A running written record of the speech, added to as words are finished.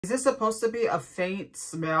Is this supposed to be a faint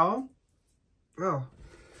smell? Oh.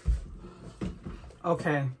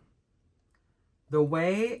 Okay. The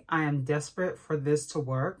way I am desperate for this to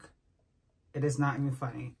work, it is not even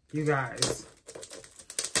funny. You guys,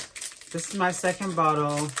 this is my second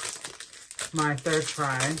bottle, my third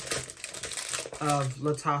try of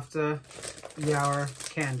Lattafa Yara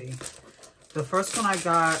Candy. The first one I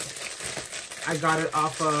got it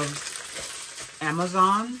off of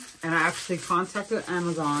Amazon, and I actually contacted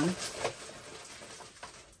Amazon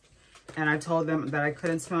and I told them that I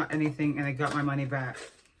couldn't smell anything, and I got my money back.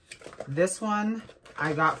 This one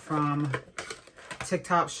I got from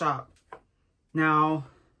TikTok Shop. Now,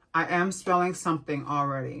 I am smelling something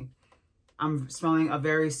already. I'm smelling a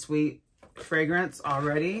very sweet fragrance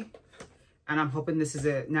already, and I'm hoping this is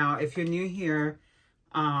it. Now, if you're new here,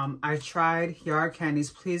 I tried Yara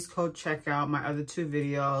Candies. Please go check out my other 2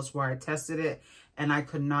 videos where I tested it, and I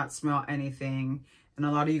could not smell anything. And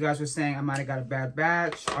a lot of you guys were saying I might have got a bad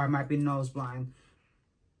batch, or I might be nose blind.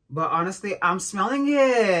 But honestly, I'm smelling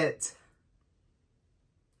it.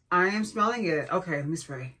 I am smelling it. Okay, let me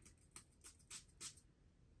spray.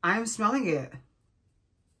 I am smelling it.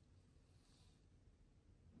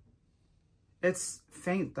 It's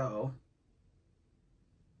faint though.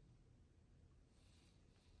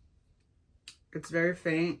 It's very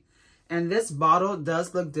faint. And this bottle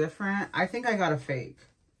does look different. I think I got a fake.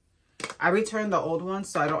 I returned the old one,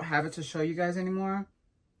 so I don't have it to show you guys anymore.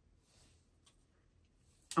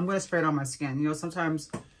 I'm going to spray it on my skin. You know, sometimes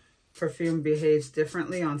perfume behaves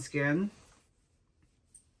differently on skin.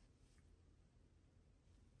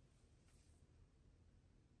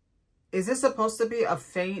 Is this supposed to be a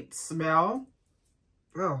faint smell?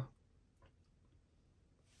 Oh.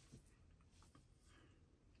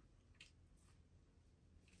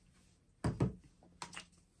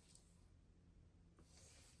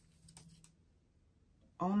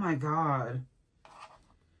 Oh my God.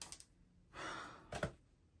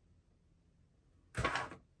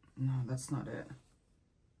 No, that's not it.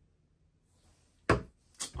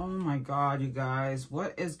 Oh my God, you guys.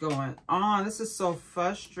 What is going on? This is so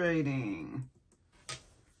frustrating.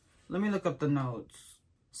 Let me look up the notes.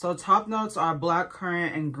 So top notes are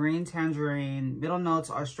blackcurrant and green tangerine. Middle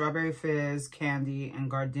notes are strawberry fizz, candy, and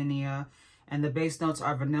gardenia. And the base notes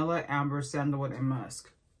are vanilla, amber, sandalwood, and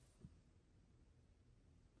musk.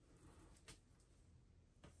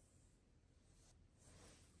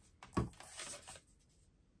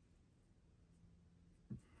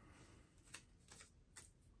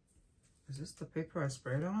 Is this the paper I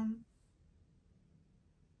sprayed on?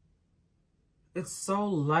 It's so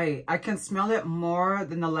light. I can smell it more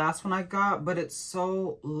than the last one I got, but it's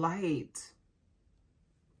so light.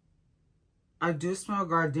 I do smell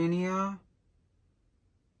gardenia.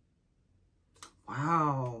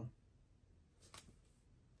 Wow.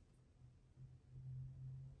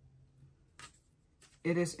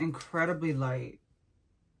 It is incredibly light.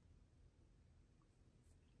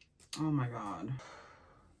 Oh my God.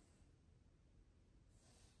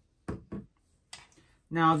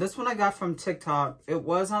 Now, this one I got from TikTok. It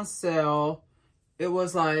was on sale. It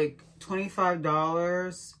was like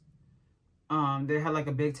 $25. They had like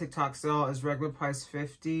a big TikTok sale. It's regular price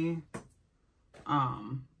 $50.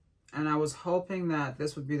 And I was hoping that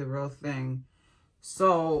this would be the real thing.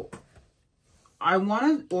 So, I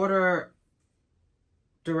want to order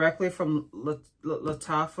directly from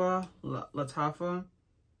Lattafa.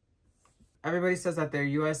 Everybody says that their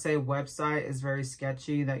USA website is very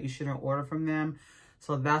sketchy, that you shouldn't order from them.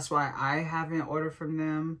 So that's why I haven't ordered from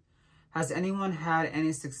them. Has anyone had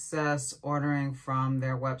any success ordering from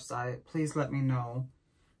their website? Please let me know.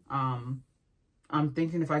 I'm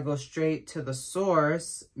thinking if I go straight to the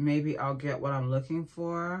source, maybe I'll get what I'm looking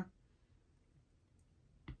for.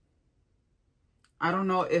 I don't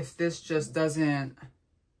know if this just doesn't...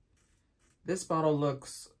 This bottle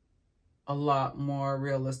looks a lot more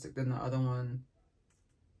realistic than the other one.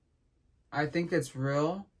 I think it's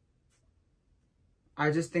real. I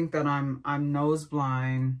just think that I'm nose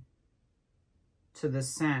blind to the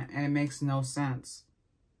scent, and it makes no sense.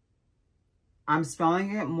 I'm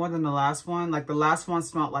smelling it more than the last one. Like the last one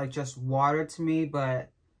smelled like just water to me, but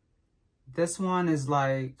this one is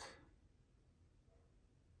like,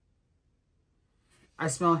 I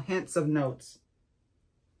smell hints of notes.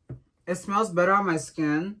 It smells better on my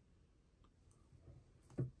skin,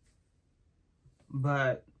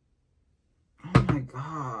 but oh my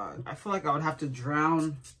God. I feel like I would have to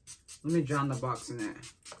drown. Let me drown the box in it.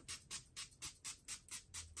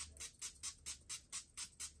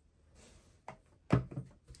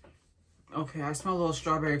 Okay, I smell a little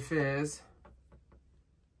strawberry fizz.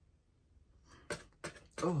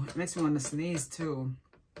 Oh, it makes me want to sneeze too.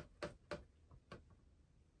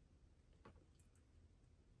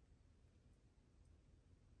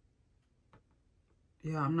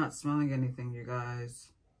 Yeah, I'm not smelling anything, you guys.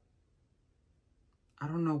 I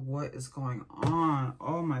don't know what is going on.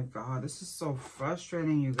 Oh my God, this is so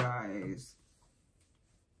frustrating, you guys.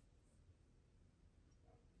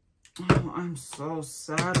 Oh, I'm so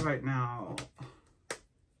sad right now.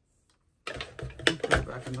 Put it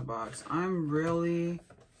back in the box. I'm really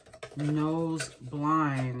nose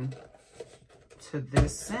blind to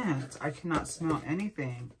this scent. I cannot smell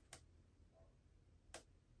anything.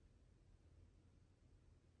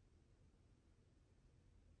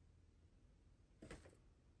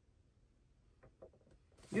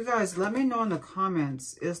 You guys, let me know in the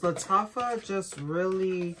comments, is Lattafa just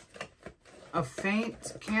really a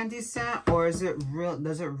faint candy scent, or is it real?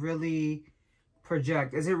 Does it really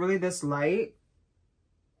project? Is it really this light?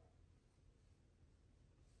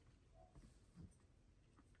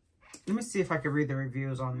 Let me see if I can read the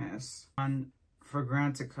reviews on this. On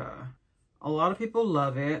Fragrantica, a lot of people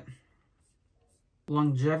love it.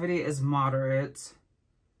 Longevity is moderate.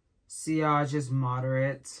 Sillage is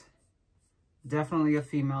moderate. Definitely a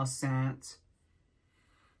female scent.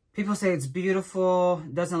 People say it's beautiful.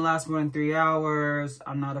 Doesn't last more than 3 hours.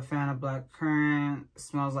 I'm not a fan of black currant.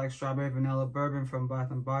 Smells like strawberry vanilla bourbon from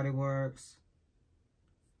Bath and Body Works.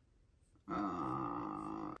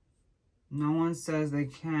 No one says they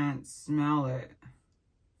can't smell it.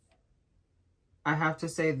 I have to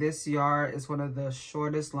say this yard is one of the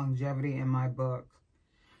shortest longevity in my book.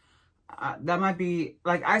 That might be,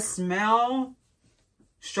 like, I smell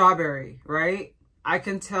strawberry, right? I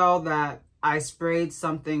can tell that I sprayed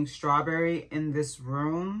something strawberry in this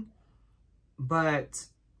room, but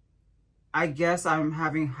I guess I'm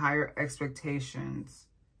having higher expectations.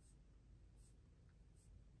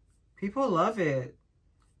 People love it.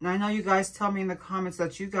 And I know you guys tell me in the comments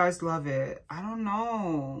that you guys love it. I don't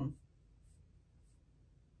know.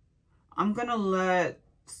 I'm gonna let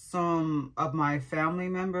some of my family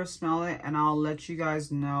members smell it, and I'll let you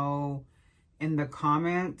guys know in the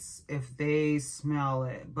comments if they smell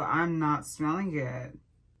it, but I'm not smelling it.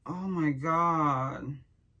 Oh my God.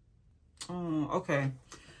 Oh, okay.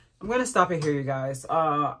 I'm gonna stop it here, you guys.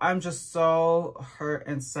 I'm just so hurt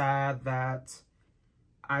and sad that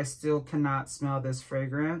I still cannot smell this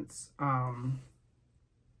fragrance.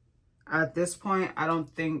 At this point, I don't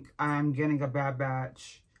think I'm getting a bad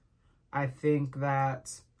batch. I think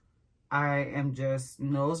that I am just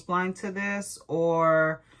nose blind to this,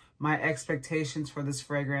 or my expectations for this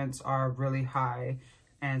fragrance are really high.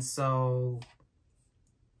 And so,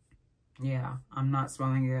 yeah, I'm not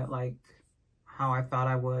smelling it like how I thought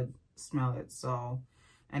I would smell it. So,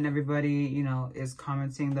 and everybody, you know, is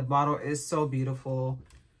commenting. The bottle is so beautiful.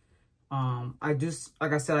 I do,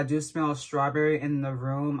 like I said, I do smell strawberry in the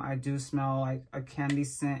room. I do smell like a candy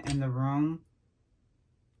scent in the room.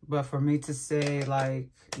 But for me to say, like,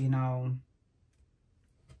 you know,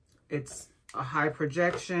 it's a high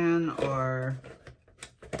projection, or,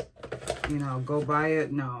 you know, go buy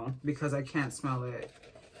it, no, because I can't smell it.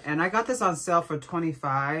 And I got this on sale for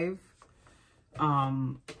 $25.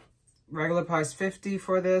 Regular price $50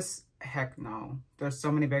 for this. Heck no. There's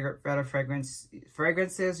so many better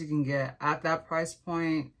fragrances you can get at that price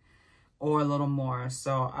point, or a little more.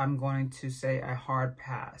 So I'm going to say a hard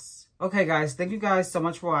pass. Okay, guys, thank you guys so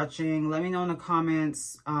much for watching. Let me know in the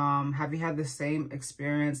comments, have you had the same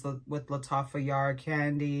experience with Lattafa Yara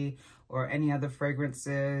Candy or any other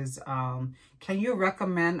fragrances? Can you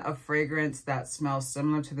recommend a fragrance that smells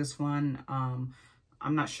similar to this one?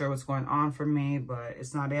 I'm not sure what's going on for me, but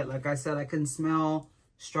it's not it. Like I said, I can smell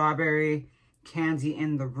strawberry candy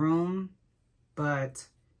in the room, but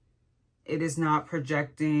it is not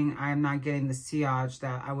projecting. I am not getting the sillage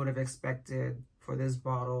that I would have expected for this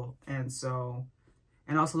bottle. And so,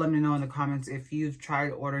 and also let me know in the comments if you've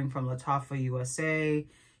tried ordering from Lattafa USA,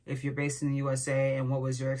 if you're based in the USA, and what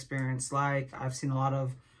was your experience like. I've seen a lot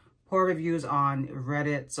of poor reviews on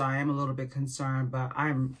Reddit, so I am a little bit concerned, but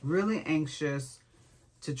I'm really anxious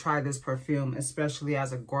to try this perfume, especially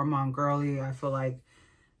as a gourmand girly. I feel like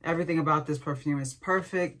everything about this perfume is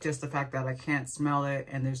perfect. Just the fact that I can't smell it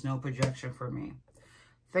and there's no projection for me.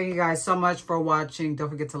 Thank you guys so much for watching. Don't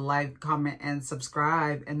forget to like, comment, and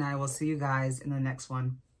subscribe. And I will see you guys in the next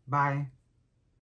one. Bye.